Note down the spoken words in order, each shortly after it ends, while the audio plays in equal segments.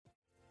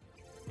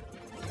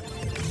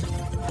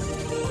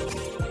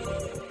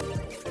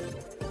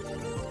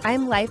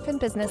I'm life and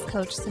business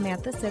coach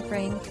Samantha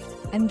Sifring,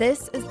 and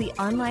this is the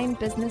Online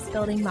Business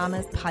Building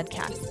Mamas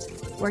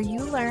podcast, where you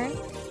learn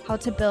how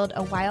to build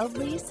a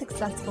wildly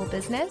successful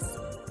business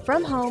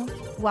from home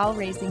while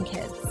raising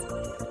kids.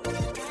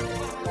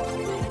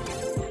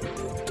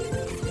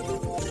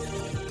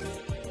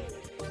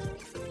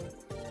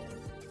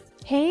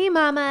 Hey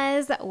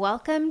mamas,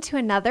 welcome to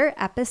another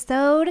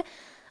episode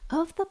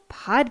of the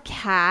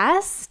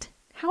podcast.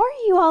 How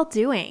are you all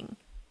doing?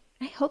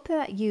 I hope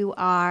that you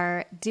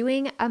are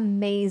doing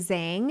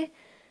amazing.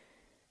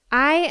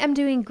 I am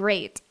doing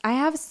great. I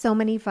have so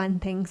many fun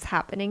things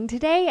happening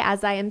today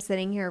as I am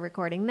sitting here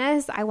recording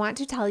this. I want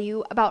to tell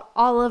you about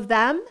all of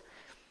them.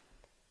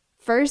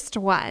 First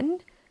one,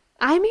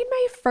 I made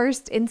my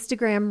first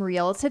Instagram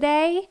reel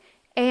today,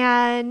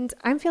 and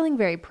I'm feeling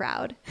very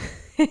proud.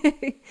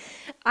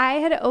 I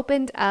had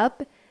opened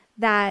up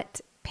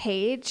that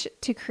page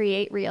to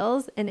create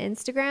reels in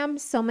Instagram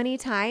so many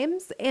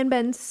times and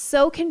been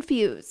so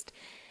confused.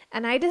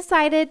 And I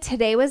decided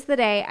today was the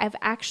day. I've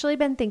actually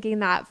been thinking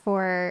that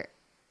for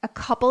a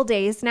couple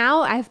days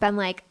now. I've been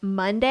like,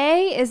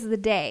 Monday is the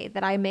day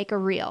that I make a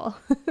reel.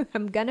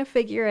 I'm going to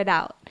figure it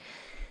out.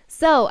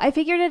 So I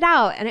figured it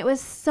out and it was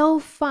so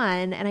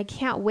fun and I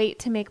can't wait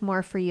to make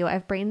more for you.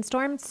 I've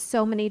brainstormed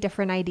so many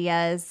different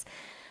ideas.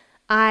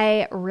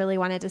 I really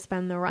wanted to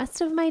spend the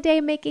rest of my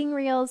day making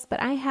reels, but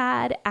I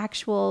had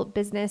actual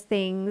business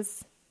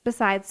things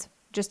besides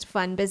just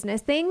fun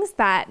business things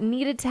that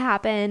needed to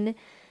happen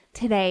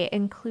today,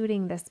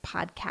 including this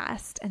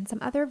podcast and some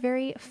other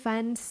very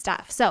fun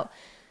stuff. So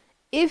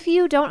if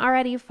you don't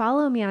already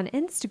follow me on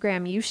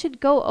Instagram, you should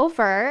go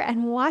over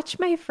and watch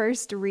my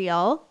first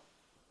reel.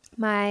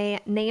 My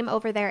name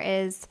over there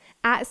is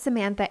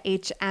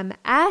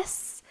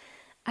 @SamanthaHMS.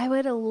 I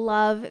would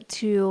love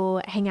to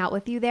hang out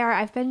with you there.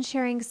 I've been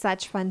sharing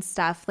such fun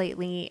stuff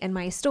lately in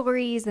my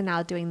stories and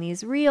now doing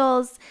these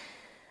reels.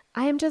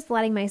 I am just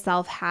letting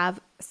myself have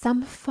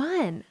some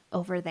fun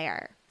over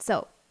there.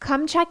 So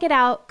come check it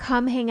out.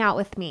 Come hang out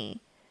with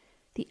me.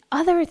 The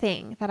other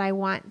thing that I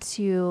want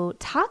to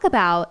talk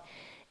about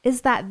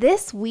is that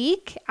this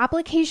week,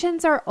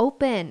 applications are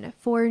open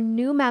for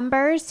new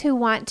members who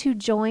want to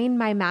join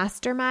my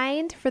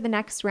mastermind for the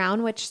next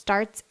round, which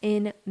starts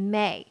in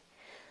May.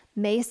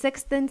 May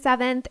 6th and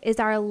 7th is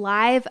our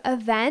live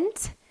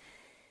event,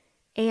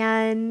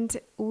 and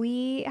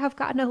we have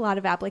gotten a lot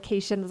of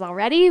applications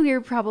already. We're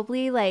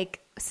probably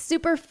like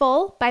super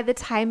full by the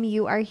time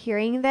you are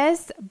hearing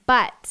this,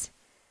 but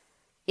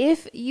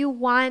if you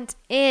want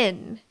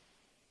in,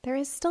 there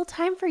is still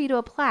time for you to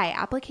apply.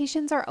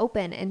 Applications are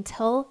open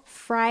until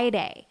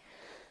Friday.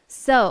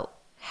 So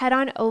head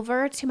on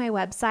over to my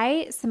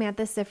website,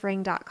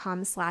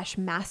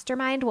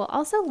 samanthasifring.com/mastermind. We'll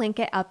also link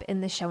it up in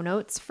the show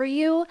notes for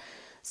you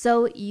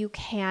so you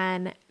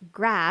can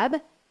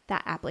grab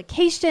that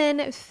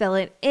application, fill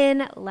it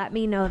in, let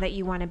me know that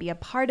you want to be a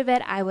part of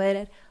it. I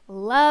would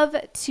love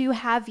to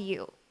have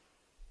you.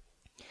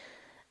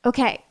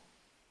 Okay,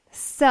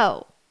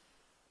 so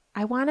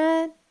I want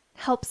to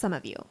help some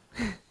of you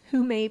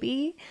who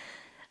maybe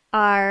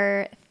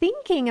are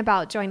thinking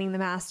about joining the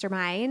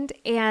mastermind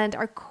and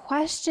are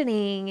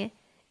questioning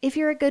if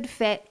you're a good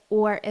fit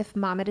or if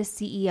Mama to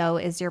CEO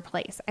is your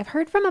place. I've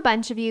heard from a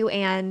bunch of you,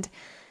 and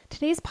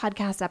today's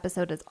podcast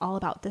episode is all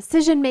about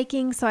decision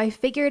making, so I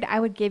figured I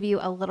would give you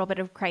a little bit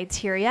of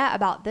criteria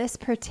about this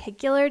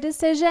particular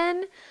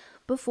decision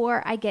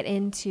before I get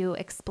into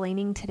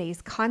explaining today's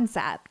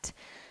concept.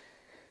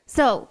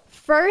 So,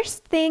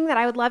 first thing that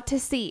I would love to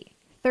see,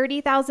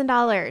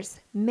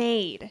 $30,000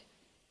 made.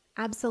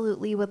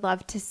 Absolutely would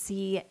love to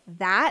see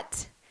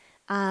that.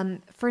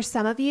 For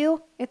some of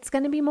you, it's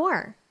going to be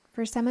more.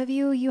 For some of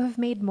you, you have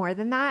made more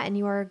than that and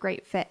you are a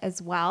great fit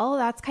as well.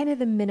 That's kind of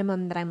the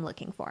minimum that I'm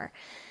looking for.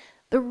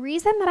 The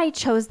reason that I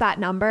chose that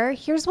number,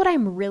 here's what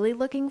I'm really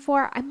looking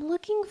for. I'm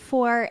looking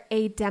for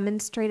a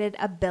demonstrated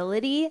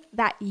ability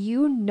that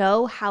you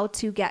know how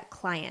to get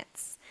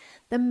clients.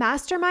 The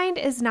mastermind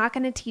is not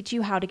going to teach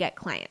you how to get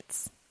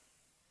clients.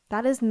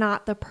 That is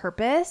not the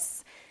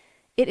purpose.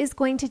 It is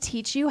going to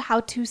teach you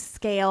how to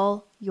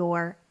scale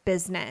your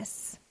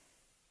business.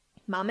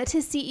 Mama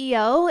to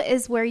CEO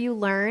is where you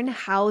learn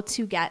how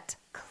to get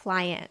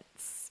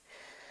clients.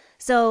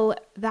 So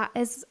that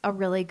is a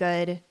really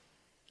good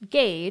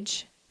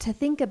gauge to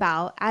think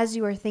about as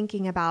you are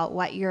thinking about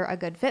what you're a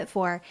good fit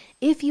for.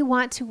 If you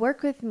want to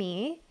work with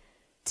me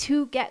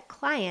to get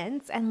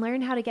clients and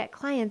learn how to get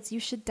clients, you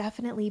should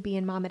definitely be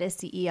in Mama to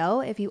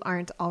CEO if you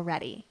aren't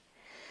already.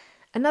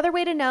 Another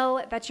way to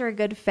know that you're a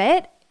good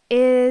fit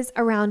is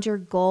around your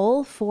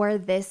goal for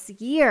this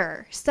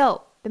year.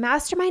 So the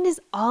mastermind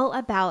is all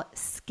about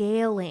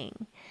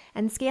scaling.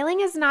 And scaling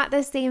is not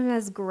the same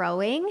as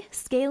growing.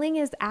 Scaling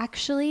is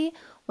actually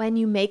when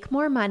you make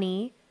more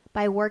money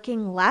by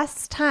working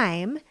less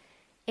time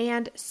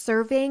and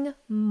serving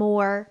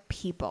more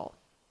people.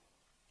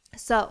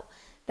 So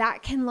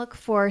that can look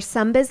for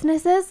some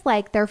businesses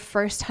like their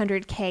first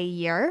 100K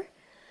year.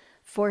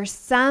 For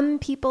some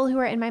people who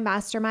are in my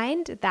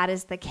mastermind, that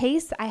is the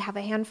case. I have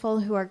a handful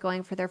who are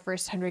going for their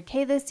first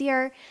 100K this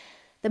year.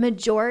 The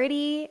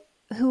majority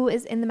who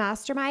is in the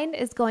mastermind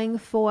is going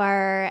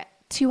for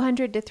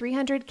 200 to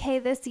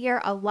 300K this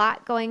year, a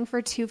lot going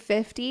for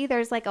 250.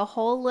 There's like a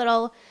whole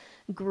little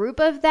group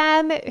of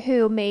them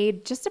who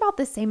made just about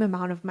the same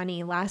amount of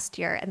money last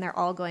year, and they're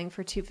all going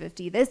for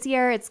 250 this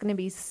year. It's going to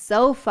be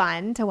so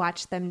fun to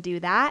watch them do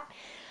that.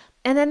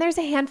 And then there's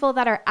a handful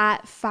that are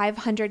at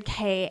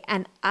 500K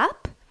and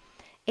up,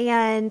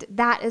 and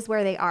that is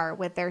where they are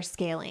with their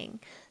scaling.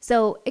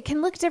 So it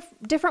can look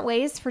different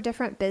ways for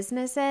different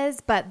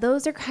businesses, but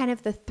those are kind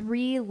of the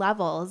 3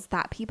 levels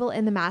that people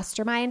in the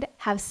mastermind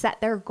have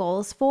set their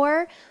goals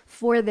for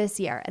this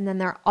year. And then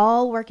they're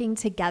all working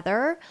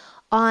together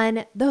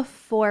on the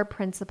 4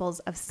 principles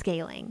of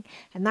scaling.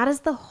 And that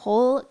is the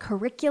whole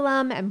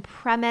curriculum and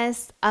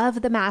premise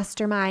of the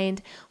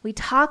mastermind. We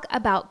talk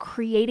about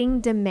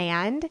creating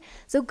demand.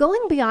 So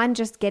going beyond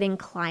just getting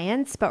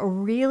clients, but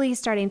really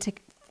starting to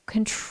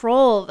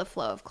control the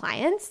flow of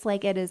clients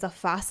like it is a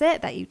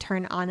faucet that you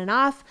turn on and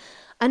off,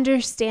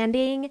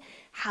 understanding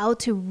how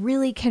to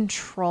really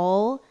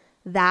control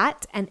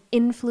that and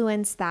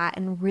influence that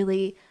and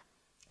really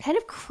kind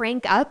of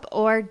crank up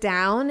or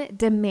down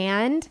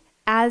demand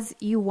as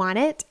you want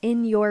it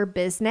in your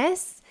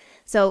business.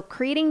 So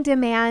creating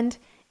demand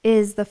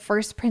is the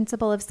first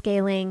principle of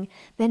scaling.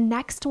 The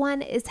next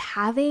one is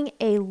having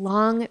a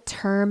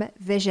long-term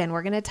vision.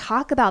 We're going to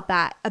talk about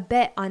that a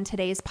bit on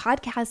today's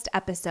podcast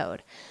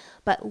episode.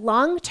 But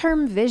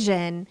long-term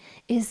vision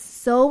is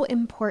so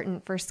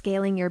important for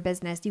scaling your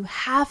business. You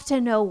have to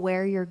know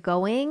where you're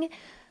going.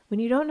 When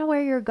you don't know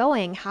where you're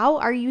going, how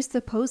are you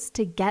supposed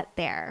to get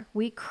there?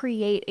 We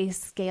create a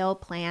scale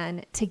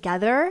plan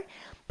together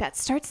that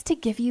starts to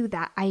give you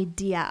that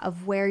idea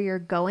of where you're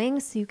going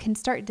so you can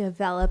start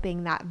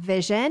developing that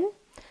vision.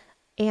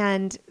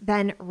 And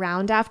then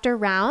round after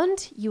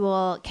round, you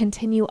will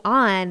continue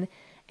on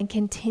and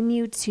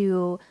continue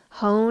to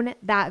hone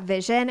that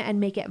vision and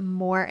make it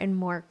more and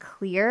more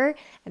clear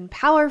and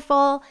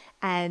powerful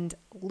and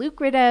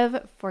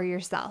lucrative for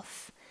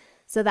yourself.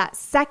 So that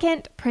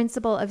second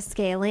principle of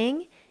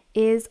scaling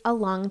is a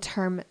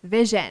long-term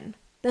vision.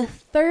 The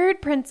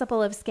third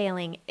principle of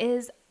scaling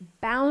is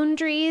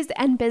boundaries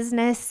and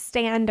business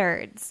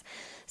standards.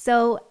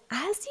 So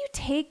as you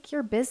take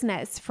your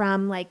business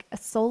from like a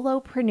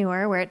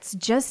solopreneur where it's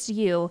just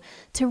you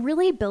to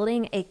really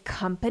building a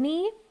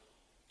company,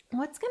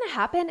 what's going to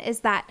happen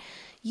is that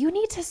you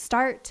need to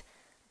start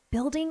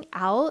building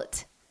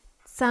out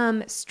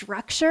some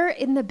structure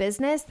in the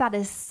business that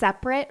is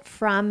separate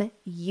from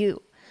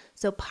you.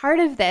 So part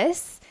of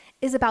this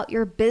is about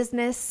your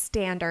business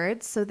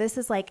standards. So this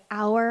is like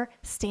our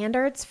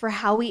standards for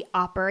how we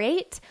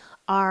operate,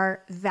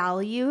 our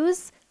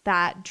values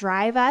that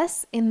drive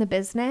us in the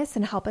business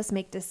and help us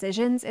make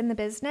decisions in the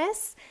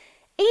business,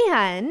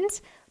 and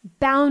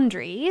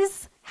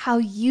boundaries, how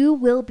you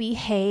will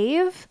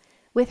behave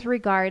with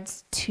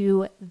regards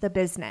to the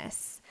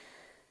business.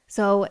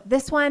 So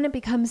this one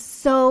becomes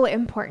so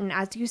important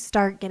as you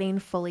start getting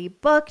fully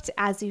booked,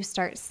 as you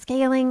start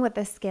scaling with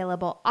a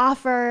scalable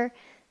offer.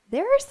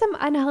 There are some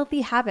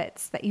unhealthy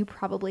habits that you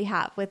probably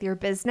have with your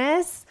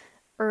business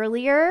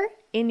earlier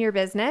in your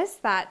business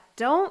that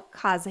don't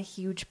cause a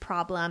huge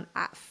problem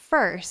at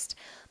first,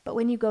 but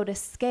when you go to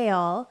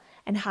scale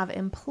and have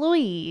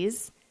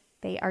employees,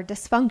 they are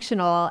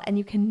dysfunctional and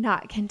you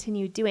cannot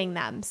continue doing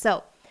them.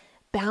 So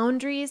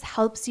boundaries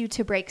helps you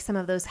to break some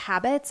of those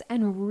habits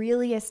and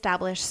really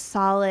establish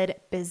solid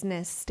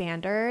business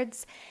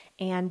standards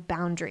and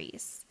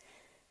boundaries.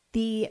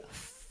 The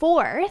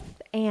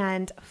fourth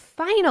and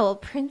final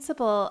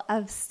principle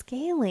of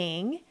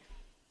scaling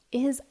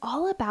is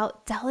all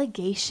about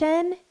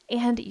delegation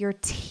and your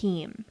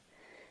team.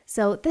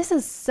 So this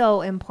is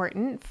so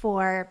important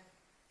for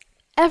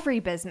every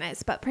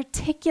business, but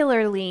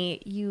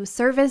particularly you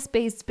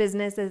service-based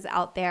businesses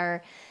out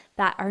there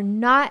that are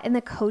not in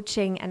the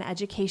coaching and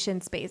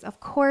education space. Of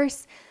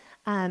course,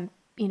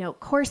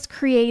 course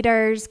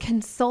creators,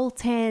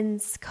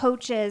 consultants,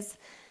 coaches,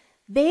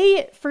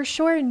 they for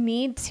sure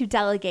need to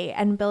delegate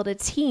and build a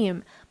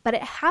team, but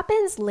it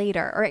happens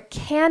later, or it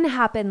can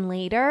happen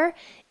later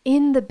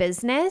in the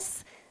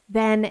business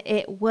than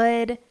it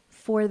would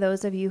for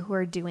those of you who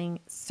are doing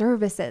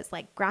services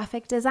like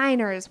graphic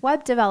designers,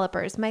 web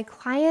developers. My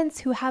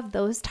clients who have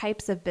those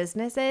types of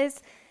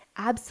businesses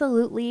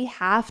absolutely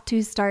have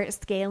to start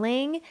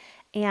scaling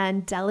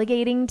and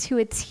delegating to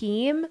a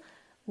team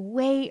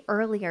way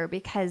earlier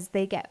because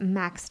they get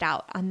maxed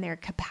out on their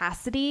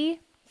capacity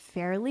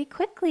fairly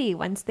quickly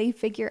once they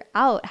figure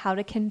out how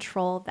to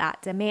control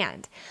that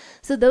demand.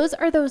 So those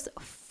are those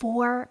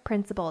 4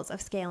 principles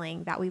of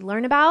scaling that we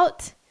learn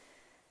about.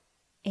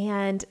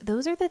 And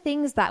those are the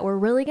things that we're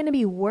really going to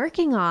be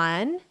working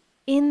on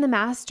in the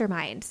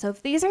mastermind. So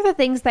if these are the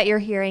things that you're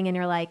hearing and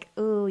you're like,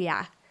 oh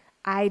yeah,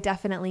 I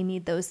definitely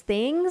need those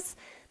things,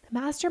 the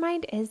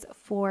mastermind is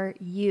for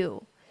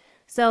you.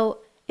 So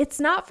it's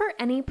not for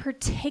any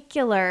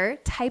particular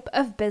type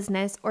of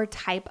business or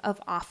type of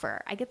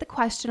offer. I get the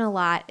question a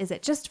lot, is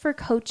it just for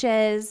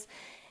coaches?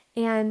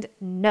 And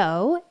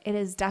no, it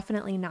is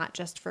definitely not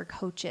just for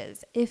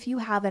coaches. If you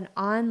have an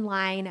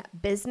online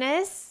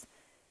business,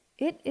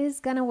 it is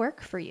going to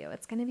work for you.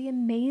 It's going to be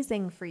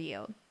amazing for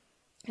you.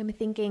 I'm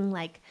thinking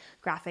like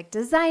graphic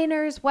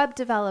designers, web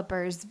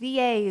developers,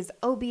 VAs,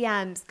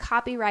 OBMs,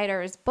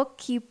 copywriters,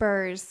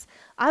 bookkeepers,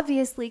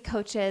 obviously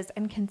coaches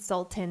and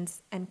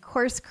consultants and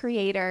course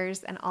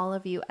creators and all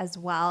of you as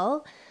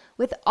well,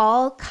 with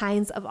all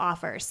kinds of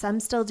offers. Some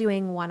still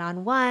doing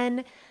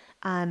one-on-one,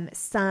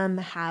 some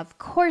have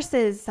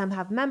courses, some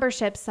have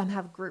memberships, some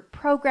have group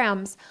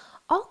programs,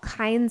 all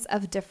kinds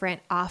of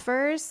different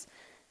offers.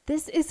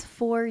 This is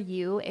for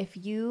you if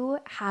you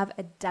have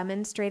a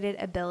demonstrated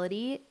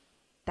ability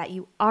that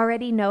you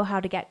already know how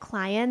to get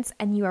clients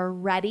and you are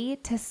ready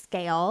to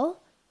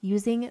scale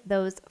using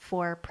those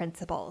 4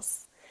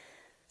 principles.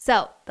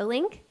 So the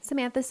link,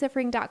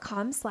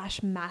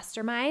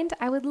 samanthasiffring.com/mastermind.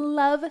 I would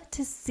love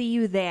to see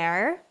you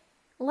there.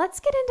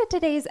 Let's get into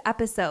today's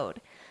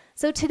episode.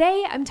 So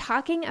today I'm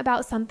talking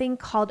about something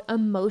called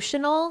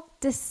emotional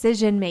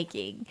decision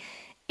making.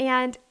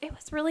 And it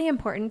was really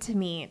important to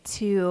me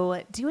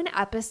to do an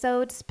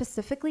episode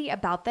specifically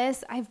about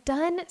this. I've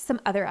done some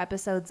other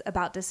episodes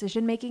about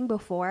decision making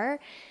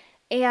before.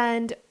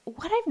 And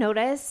what I've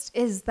noticed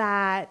is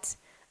that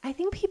I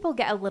think people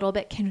get a little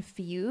bit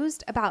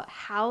confused about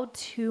how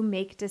to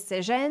make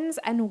decisions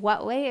and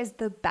what way is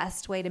the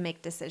best way to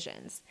make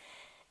decisions.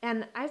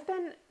 And I've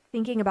been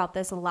thinking about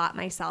this a lot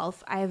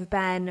myself. I've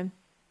been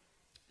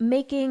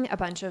making a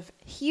bunch of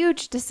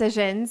huge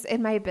decisions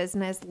in my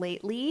business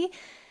lately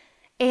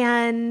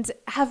and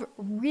have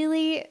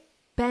really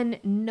been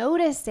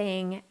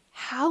noticing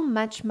how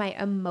much my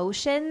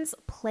emotions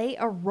play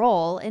a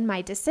role in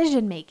my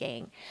decision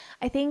making.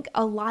 I think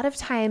a lot of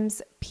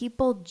times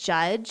people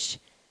judge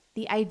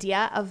the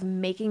idea of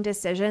making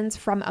decisions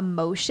from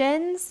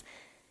emotions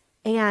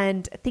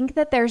and think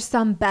that there's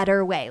some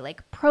better way,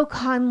 like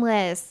pro-con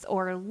lists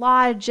or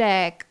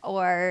logic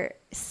or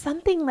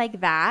something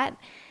like that.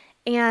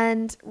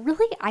 And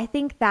really, I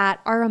think that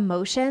our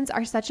emotions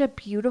are such a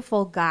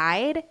beautiful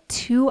guide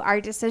to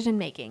our decision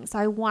making. So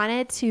I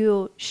wanted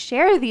to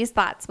share these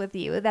thoughts with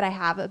you that I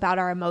have about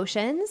our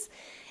emotions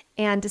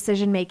and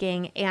decision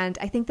making. And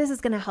I think this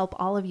is going to help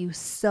all of you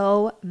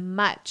so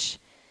much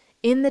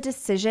in the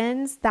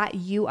decisions that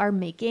you are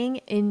making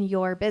in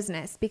your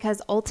business,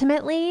 because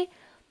ultimately,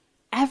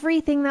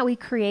 everything that we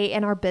create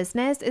in our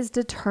business is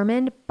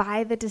determined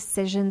by the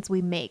decisions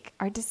we make.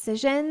 Our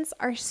decisions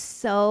are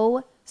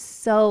so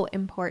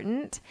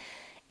important,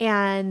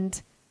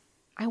 and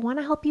I want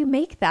to help you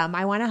make them.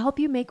 I want to help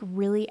you make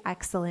really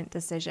excellent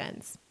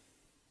decisions.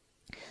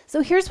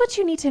 So here's what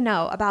you need to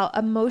know about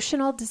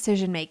emotional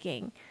decision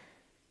making.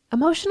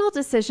 Emotional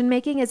decision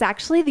making is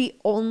actually the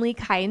only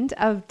kind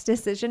of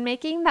decision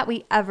making that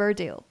we ever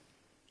do.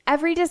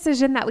 Every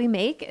decision that we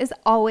make is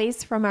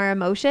always from our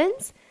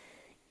emotions.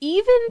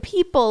 Even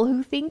people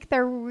who think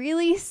they're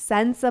really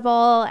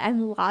sensible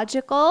and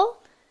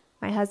logical,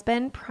 my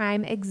husband,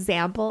 prime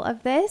example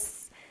of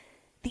this,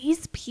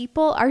 these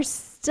people are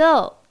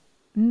still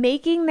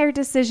making their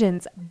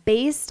decisions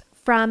based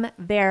from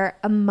their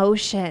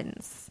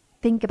emotions.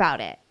 Think about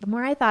it. The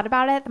more I thought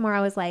about it, the more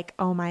I was like,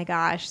 oh my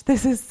gosh,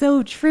 this is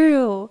so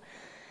true.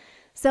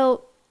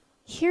 So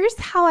here's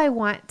how I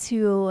want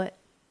to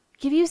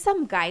give you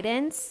some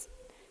guidance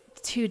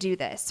to do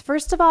this.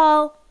 First of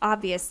all,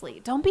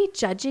 obviously, don't be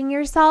judging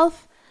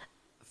yourself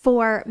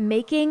for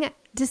making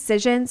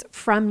decisions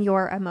from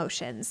your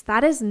emotions.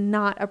 That is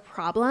not a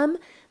problem.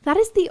 That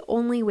is the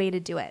only way to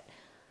do it.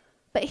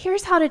 But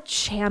here's how to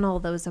channel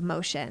those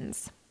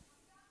emotions.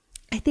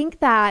 I think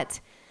that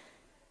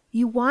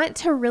you want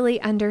to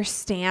really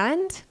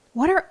understand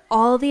what are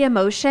all the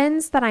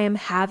emotions that I am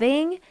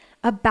having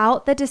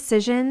about the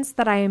decisions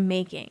that I am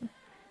making.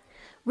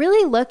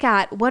 Really look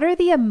at what are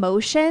the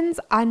emotions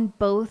on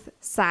both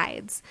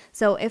sides.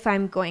 So if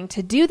I'm going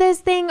to do this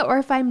thing or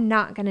if I'm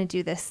not going to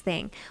do this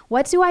thing,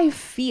 what do I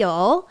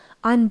feel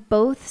on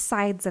both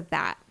sides of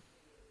that?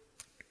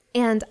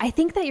 And I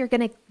think that you're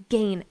going to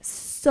gain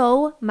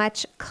so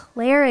much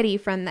clarity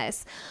from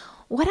this.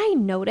 What I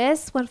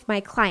notice with my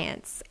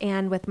clients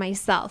and with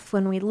myself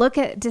when we look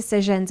at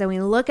decisions and we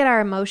look at our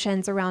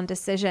emotions around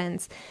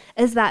decisions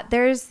is that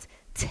there's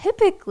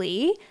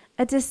typically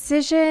a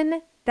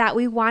decision that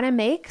we want to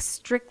make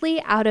strictly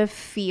out of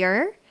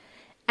fear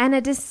and a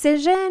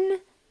decision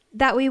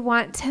that we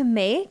want to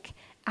make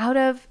out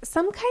of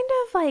some kind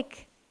of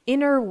like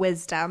inner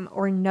wisdom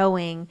or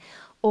knowing,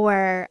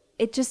 or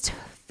it just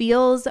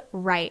feels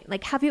right.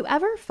 Like, have you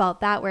ever felt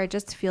that where it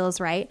just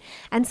feels right?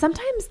 And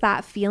sometimes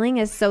that feeling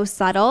is so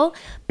subtle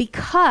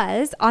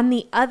because on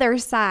the other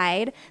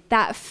side,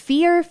 that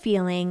fear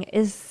feeling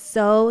is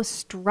so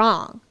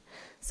strong.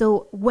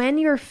 So when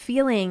you're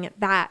feeling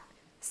that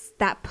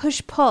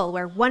push-pull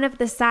where one of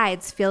the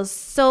sides feels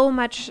so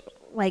much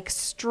like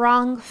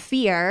strong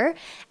fear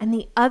and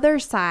the other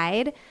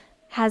side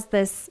has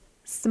this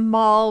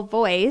small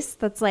voice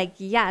that's like,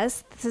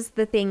 yes, this is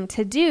the thing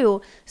to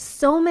do,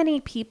 so many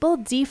people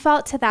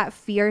default to that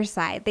fear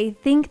side. They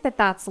think that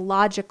that's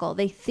logical.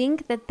 They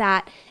think that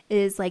that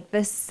is like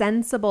the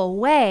sensible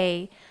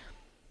way,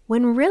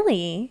 when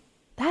really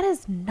that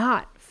is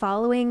not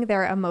following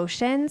their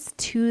emotions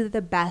to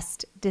the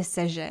best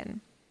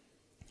decision.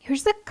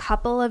 Here's a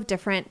couple of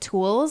different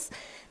tools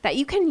that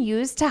you can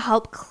use to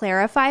help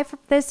clarify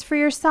this for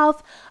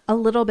yourself a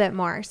little bit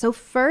more. So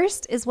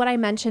first is what I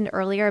mentioned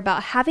earlier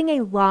about having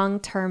a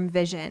long-term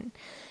vision.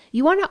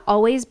 You want to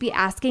always be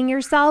asking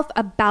yourself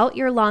about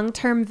your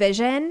long-term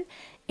vision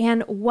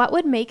and what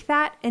would make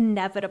that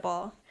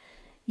inevitable.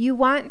 You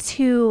want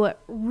to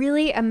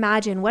really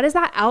imagine, what is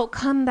that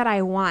outcome that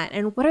I want,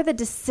 and what are the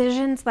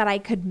decisions that I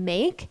could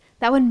make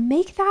that would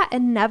make that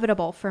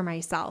inevitable for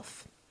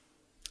myself.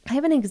 I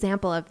have an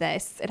example of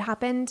this. It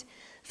happened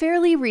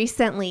fairly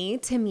recently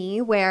to me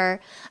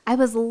where I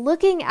was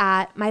looking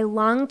at my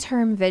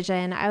long-term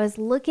vision. I was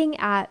looking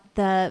at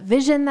the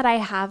vision that I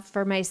have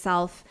for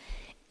myself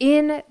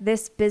in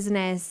this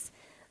business,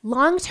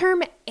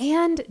 long-term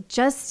and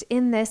just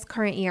in this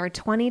current year,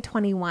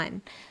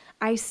 2021.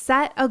 I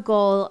set a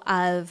goal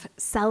of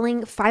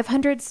selling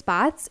 500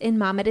 spots in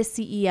Mama to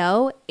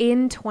CEO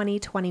in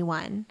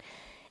 2021.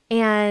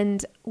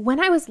 And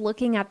when I was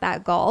looking at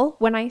that goal,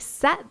 when I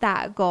set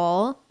that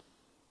goal,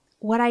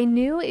 what I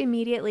knew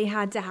immediately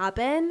had to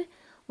happen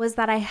was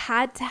that I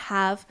had to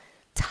have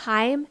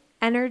time,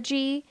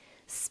 energy,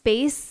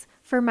 space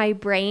for my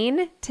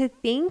brain to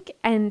think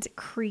and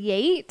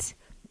create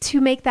to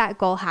make that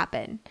goal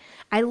happen.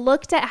 I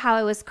looked at how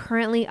I was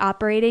currently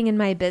operating in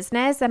my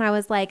business and I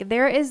was like,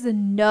 there is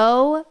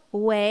no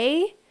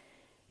way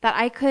that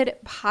I could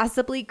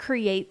possibly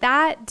create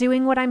that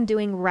doing what I'm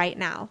doing right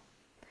now.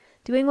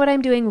 Doing what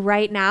I'm doing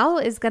right now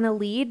is going to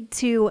lead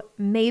to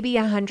maybe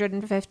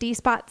 150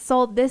 spots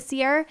sold this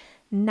year,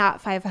 not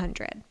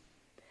 500.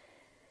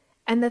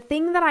 And the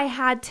thing that I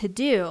had to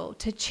do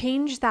to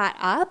change that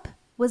up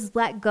was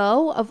let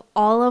go of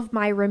all of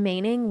my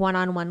remaining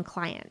one-on-one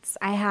clients.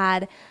 I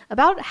had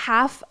about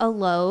half a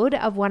load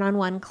of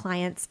one-on-one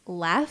clients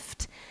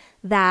left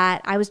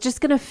that I was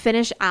just going to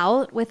finish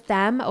out with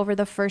them over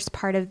the first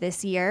part of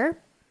this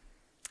year.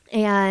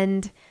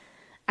 And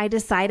I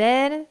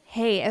decided,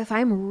 hey, if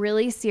I'm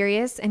really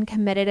serious and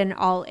committed and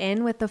all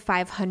in with the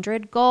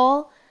 500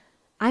 goal,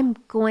 I'm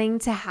going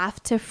to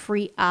have to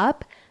free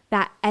up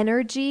that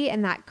energy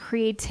and that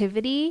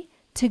creativity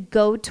to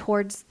go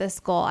towards this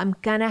goal. I'm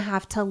going to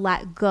have to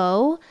let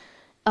go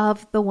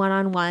of the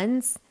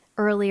one-on-ones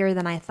earlier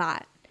than I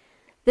thought.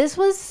 This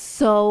was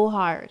so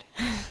hard.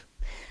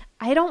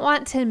 I don't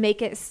want to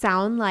make it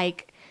sound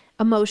like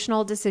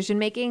emotional decision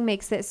making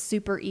makes it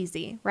super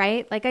easy,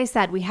 right? Like I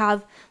said, we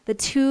have the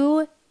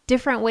two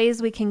different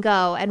ways we can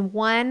go, and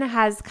one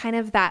has kind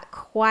of that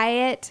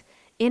quiet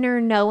inner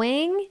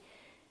knowing,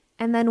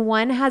 and then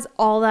one has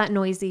all that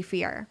noisy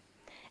fear.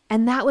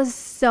 And that was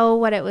so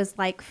what it was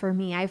like for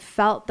me. I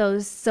felt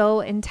those so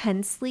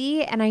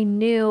intensely, and I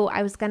knew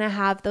I was going to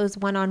have those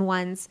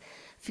one-on-ones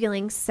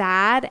feeling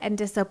sad and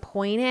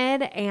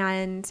disappointed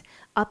and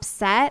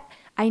upset.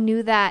 I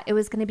knew that it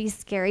was going to be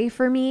scary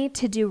for me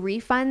to do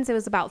refunds. It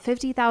was about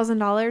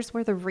 $50,000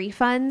 worth of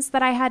refunds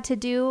that I had to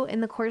do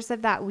in the course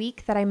of that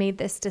week that I made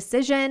this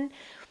decision.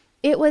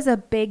 It was a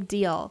big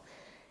deal.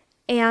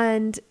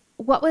 And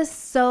what was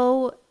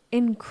so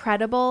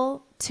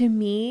incredible to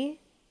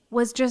me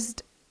was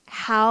just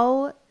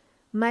how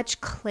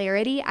much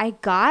clarity I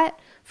got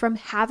from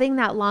having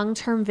that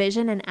long-term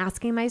vision and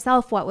asking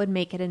myself what would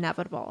make it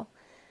inevitable.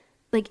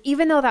 Like,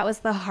 even though that was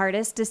the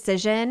hardest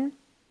decision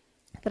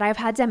that I've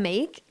had to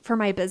make for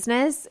my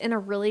business in a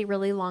really,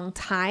 really long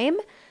time,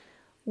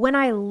 when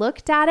I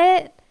looked at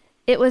it,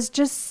 it was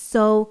just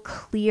so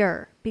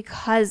clear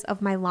because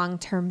of my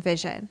long-term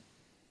vision.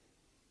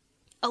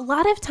 A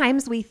lot of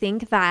times we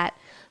think that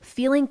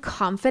feeling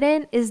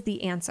confident is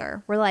the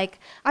answer. We're like,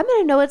 I'm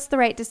going to know it's the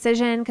right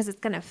decision because it's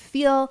going to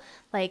feel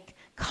like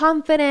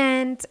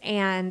confident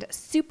and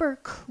super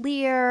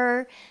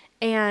clear,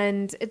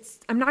 and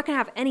I'm not going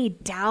to have any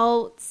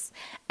doubts.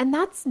 And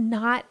that's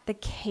not the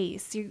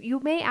case. You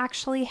may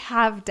actually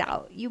have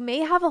doubt. You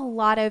may have a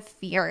lot of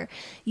fear.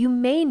 You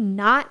may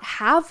not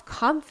have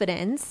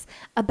confidence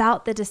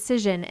about the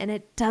decision, and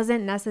it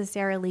doesn't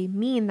necessarily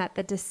mean that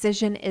the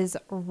decision is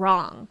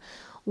wrong.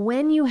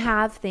 When you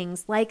have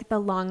things like the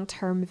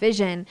long-term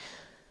vision,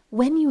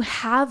 when you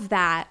have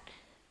that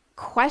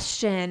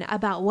question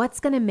about what's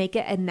going to make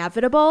it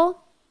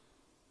inevitable,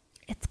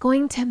 it's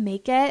going to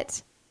make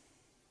it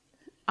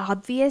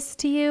obvious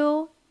to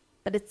you,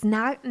 but it's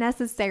not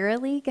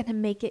necessarily going to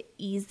make it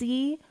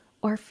easy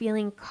or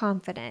feeling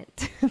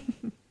confident.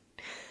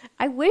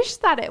 I wish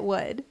that it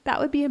would.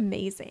 That would be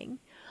amazing.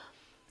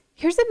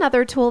 Here's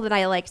another tool that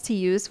I like to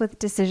use with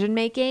decision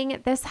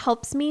making. This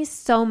helps me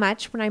so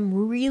much when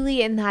I'm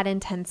really in that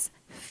intense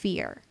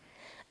fear.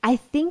 I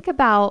think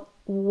about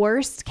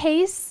worst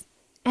case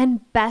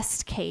and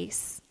best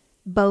case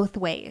both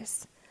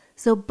ways.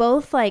 So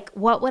both like,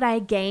 what would I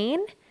gain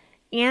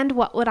and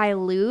what would I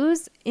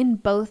lose in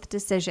both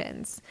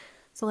decisions?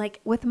 So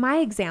like with my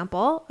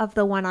example of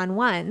the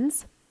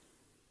one-on-ones,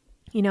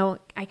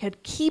 I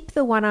could keep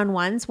the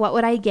one-on-ones. What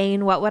would I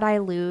gain? What would I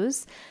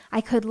lose?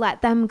 I could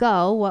let them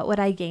go. What would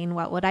I gain?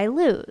 What would I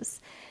lose?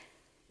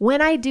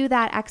 When I do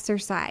that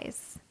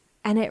exercise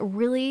and it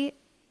really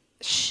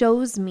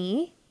shows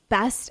me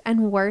best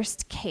and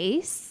worst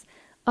case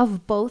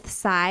of both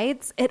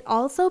sides, it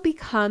also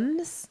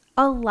becomes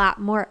a lot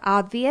more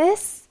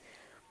obvious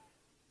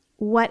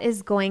what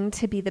is going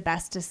to be the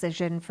best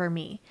decision for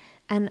me.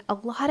 And a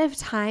lot of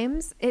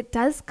times it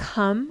does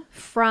come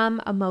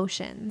from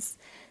emotions,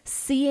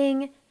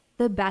 seeing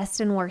the best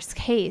and worst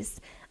case.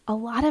 A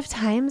lot of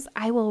times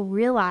I will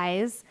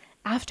realize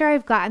after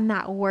I've gotten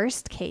that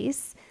worst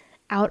case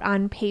out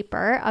on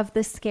paper of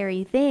the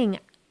scary thing,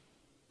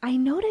 I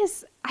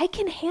notice I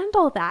can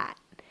handle that.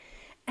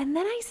 And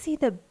then I see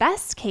the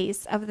best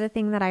case of the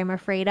thing that I'm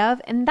afraid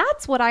of, and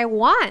that's what I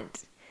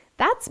want.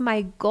 That's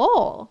my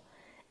goal.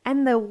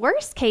 And the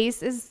worst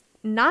case is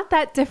not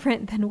that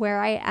different than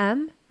where I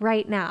am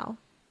right now.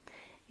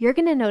 You're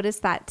going to notice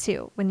that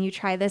too when you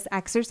try this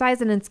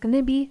exercise, and it's going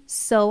to be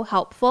so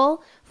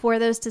helpful for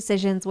those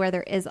decisions where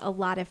there is a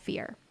lot of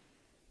fear.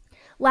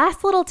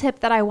 Last little tip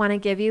that I want to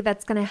give you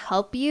that's going to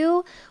help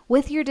you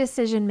with your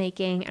decision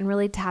making and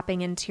really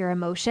tapping into your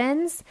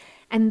emotions.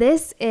 And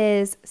this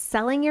is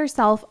selling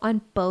yourself on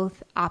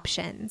both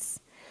options.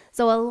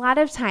 So a lot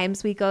of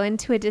times we go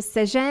into a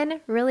decision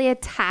really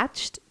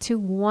attached to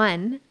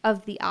one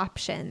of the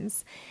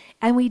options,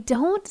 and we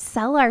don't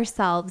sell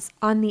ourselves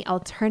on the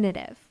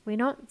alternative. We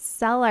don't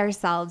sell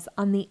ourselves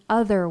on the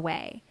other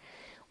way.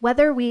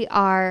 Whether we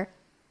are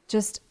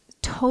just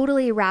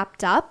totally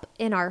wrapped up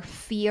in our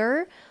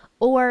fear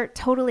or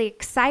totally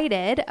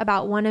excited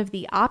about one of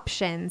the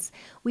options,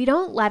 we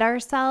don't let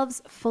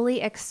ourselves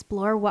fully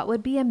explore what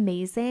would be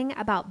amazing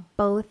about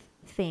both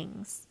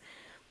things.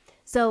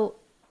 So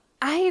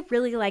I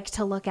really like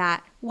to look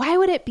at, why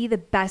would it be the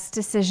best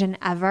decision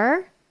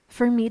ever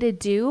for me to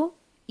do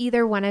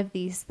either one of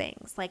these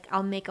things? Like,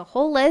 I'll make a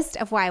whole list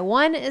of why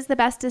one is the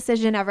best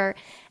decision ever,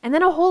 and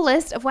then a whole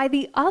list of why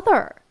the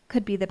other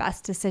could be the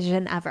best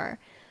decision ever.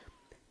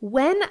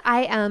 When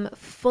I am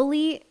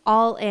fully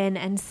all in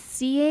and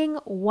seeing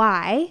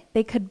why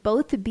they could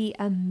both be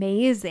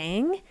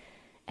amazing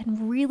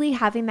and really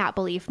having that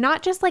belief,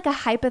 not just like a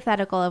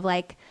hypothetical of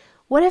like,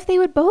 what if they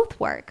would both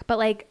work, but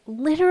like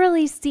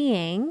literally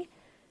seeing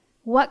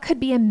what could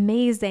be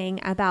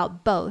amazing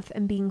about both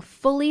and being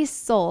fully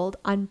sold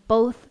on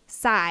both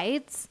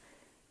sides,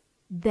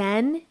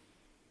 then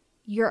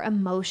your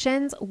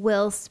emotions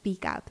will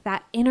speak up.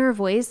 That inner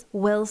voice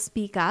will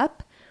speak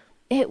up.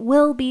 It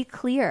will be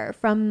clear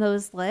from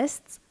those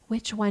lists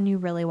which one you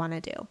really want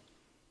to do.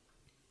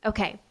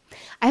 Okay,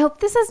 I hope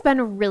this has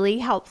been really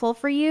helpful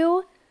for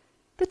you.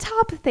 The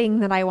top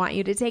thing that I want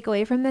you to take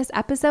away from this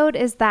episode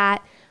is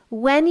that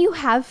when you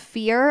have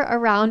fear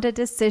around a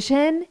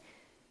decision,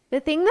 the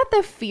thing that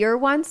the fear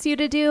wants you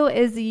to do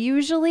is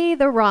usually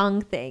the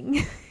wrong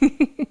thing.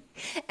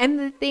 And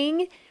the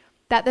thing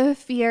that the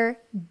fear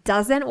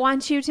doesn't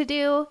want you to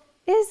do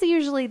is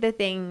usually the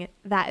thing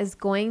that is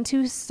going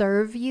to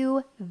serve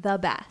you the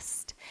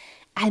best.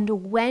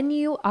 And when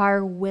you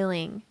are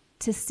willing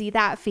to see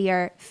that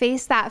fear,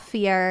 face that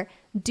fear,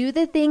 do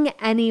the thing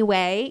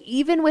anyway,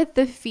 even with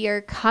the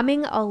fear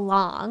coming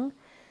along,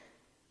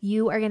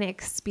 you are going to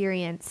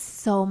experience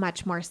so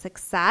much more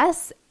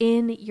success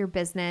in your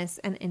business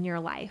and in your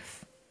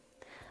life.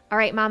 All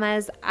right,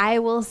 mamas, I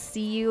will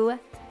see you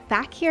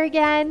back here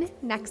again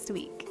next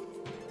week.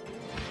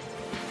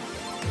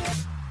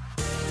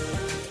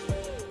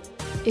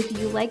 If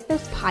you like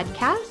this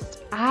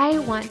podcast, I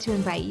want to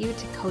invite you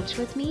to coach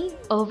with me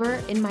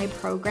over in my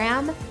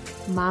program,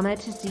 Mama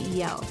to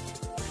CEO.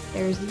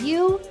 There's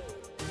you,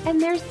 and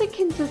there's the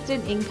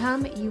consistent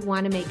income you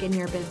want to make in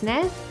your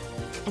business,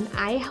 and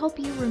I help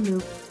you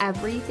remove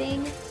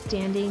everything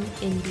standing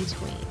in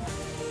between.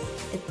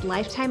 It's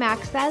lifetime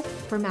access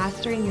for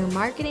mastering your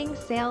marketing,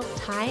 sales,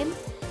 time,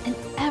 and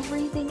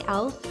everything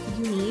else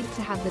you need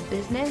to have the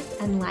business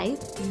and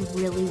life you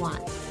really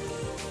want.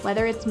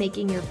 Whether it's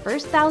making your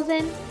first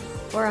 1,000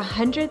 or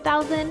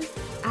 100,000,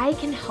 I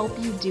can help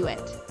you do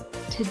it.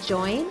 To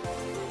join,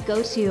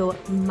 go to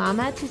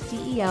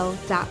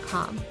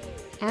mamatoceo.com,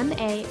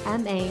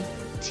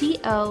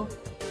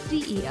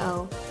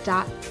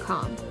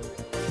 MAMATOCEO.com.